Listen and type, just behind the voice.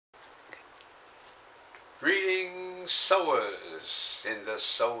Greetings, sowers in the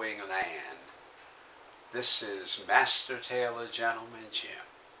sowing land. This is Master Tailor Gentleman Jim.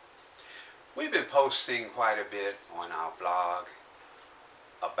 We've been posting quite a bit on our blog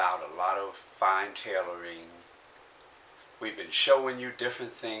about a lot of fine tailoring. We've been showing you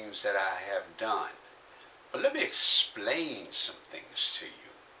different things that I have done. But let me explain some things to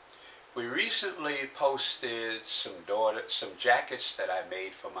you. We recently posted some jackets that I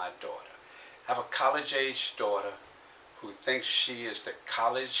made for my daughter. I have a college-age daughter who thinks she is the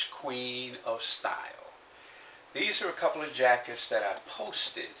college queen of style. These are a couple of jackets that I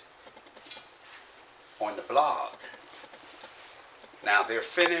posted on the blog. Now they're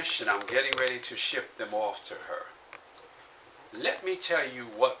finished and I'm getting ready to ship them off to her. Let me tell you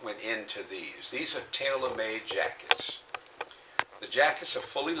what went into these. These are tailor-made jackets. The jackets are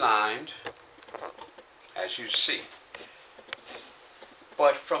fully lined, as you see.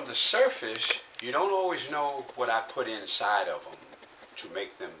 But from the surface, you don't always know what I put inside of them to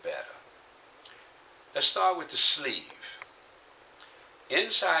make them better. Let's start with the sleeve.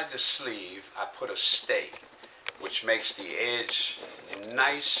 Inside the sleeve, I put a stay, which makes the edge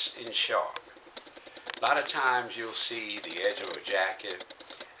nice and sharp. A lot of times you'll see the edge of a jacket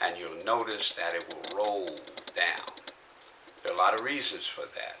and you'll notice that it will roll down. There are a lot of reasons for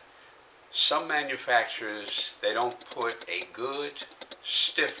that. Some manufacturers, they don't put a good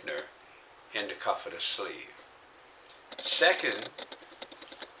stiffener in the cuff of the sleeve. Second,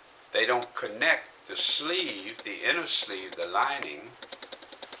 they don't connect the sleeve, the inner sleeve, the lining,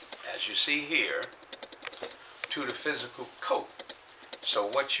 as you see here, to the physical coat. So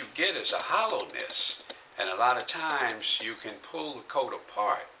what you get is a hollowness, and a lot of times you can pull the coat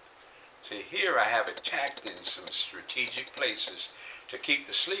apart. See, here I have it tacked in some strategic places to keep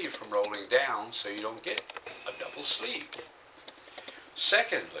the sleeve from rolling down so you don't get a double sleeve.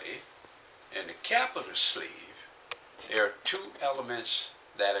 Secondly, in the cap of the sleeve, there are two elements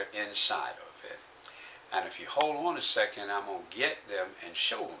that are inside of it. And if you hold on a second, I'm going to get them and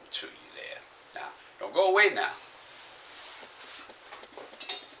show them to you there. Now, don't go away now.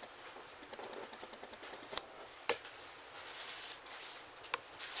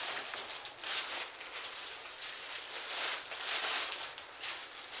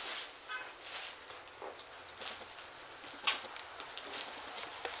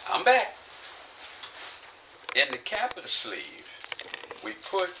 I'm back. In the cap of the sleeve, we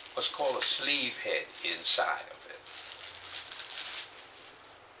put what's called a sleeve head inside of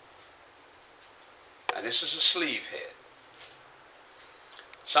it. And this is a sleeve head.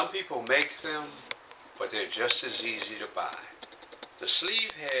 Some people make them, but they're just as easy to buy. The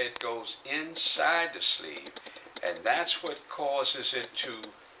sleeve head goes inside the sleeve, and that's what causes it to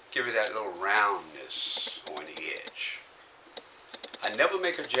give it that little roundness on the edge. I never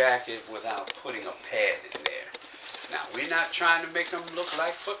make a jacket without putting a pad in there. Now, we're not trying to make them look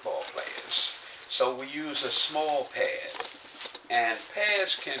like football players, so we use a small pad. And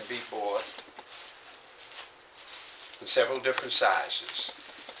pads can be bought in several different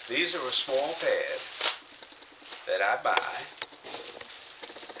sizes. These are a small pad that I buy,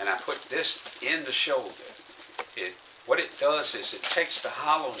 and I put this in the shoulder. What it does is it takes the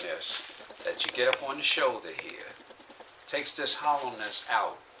hollowness that you get up on the shoulder here, takes this hollowness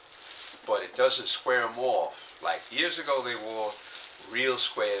out, but it doesn't square them off. Like years ago they wore real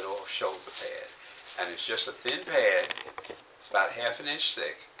squared off shoulder pad, and it's just a thin pad. It's about ½ an inch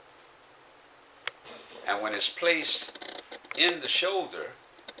thick, and when it's placed in the shoulder,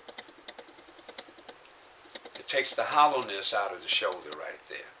 it takes the hollowness out of the shoulder right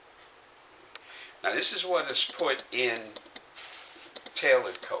there. Now this is what is put in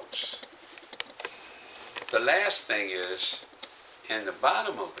tailored coats. The last thing is, in the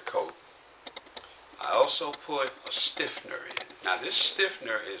bottom of the coat, I also put a stiffener in. Now this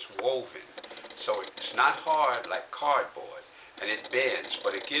stiffener is woven, so it's not hard like cardboard, and it bends,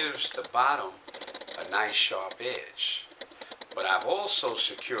 but it gives the bottom a nice sharp edge. But I've also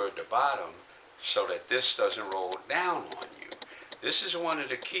secured the bottom so that this doesn't roll down on you. This is one of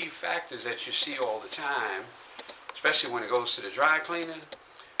the key factors that you see all the time, especially when it goes to the dry cleaner.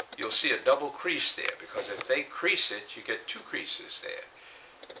 You'll see a double crease there, because if they crease it, you get two creases there.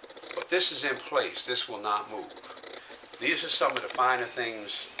 But this is in place. This will not move. These are some of the finer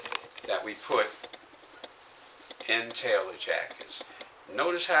things that we put in tailor jackets.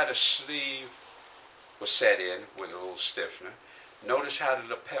 Notice how the sleeve was set in with a little stiffener. Notice how the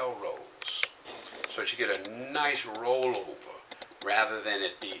lapel rolls, so that you get a nice rollover rather than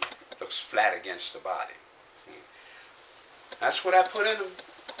it looks flat against the body. That's what I put in them.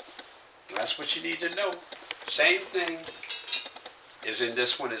 That's what you need to know. Same thing is in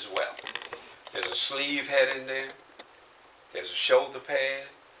this one as well. There's a sleeve head in there. There's a shoulder pad.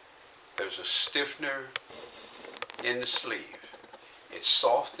 There's a stiffener in the sleeve. It's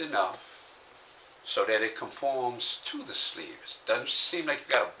soft enough so that it conforms to the sleeve. It doesn't seem like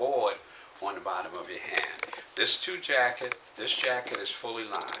you got a board on the bottom of your hand. This jacket is fully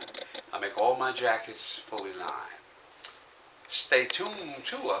lined. I make all my jackets fully lined. Stay tuned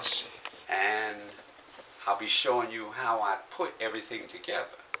to us, and I'll be showing you how I put everything together.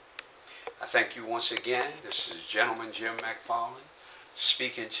 I thank you once again. This is Gentleman Jim McFarland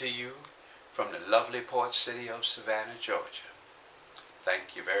speaking to you from the lovely port city of Savannah, Georgia.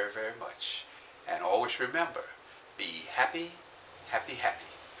 Thank you very, very much. And always remember, be happy, happy, happy.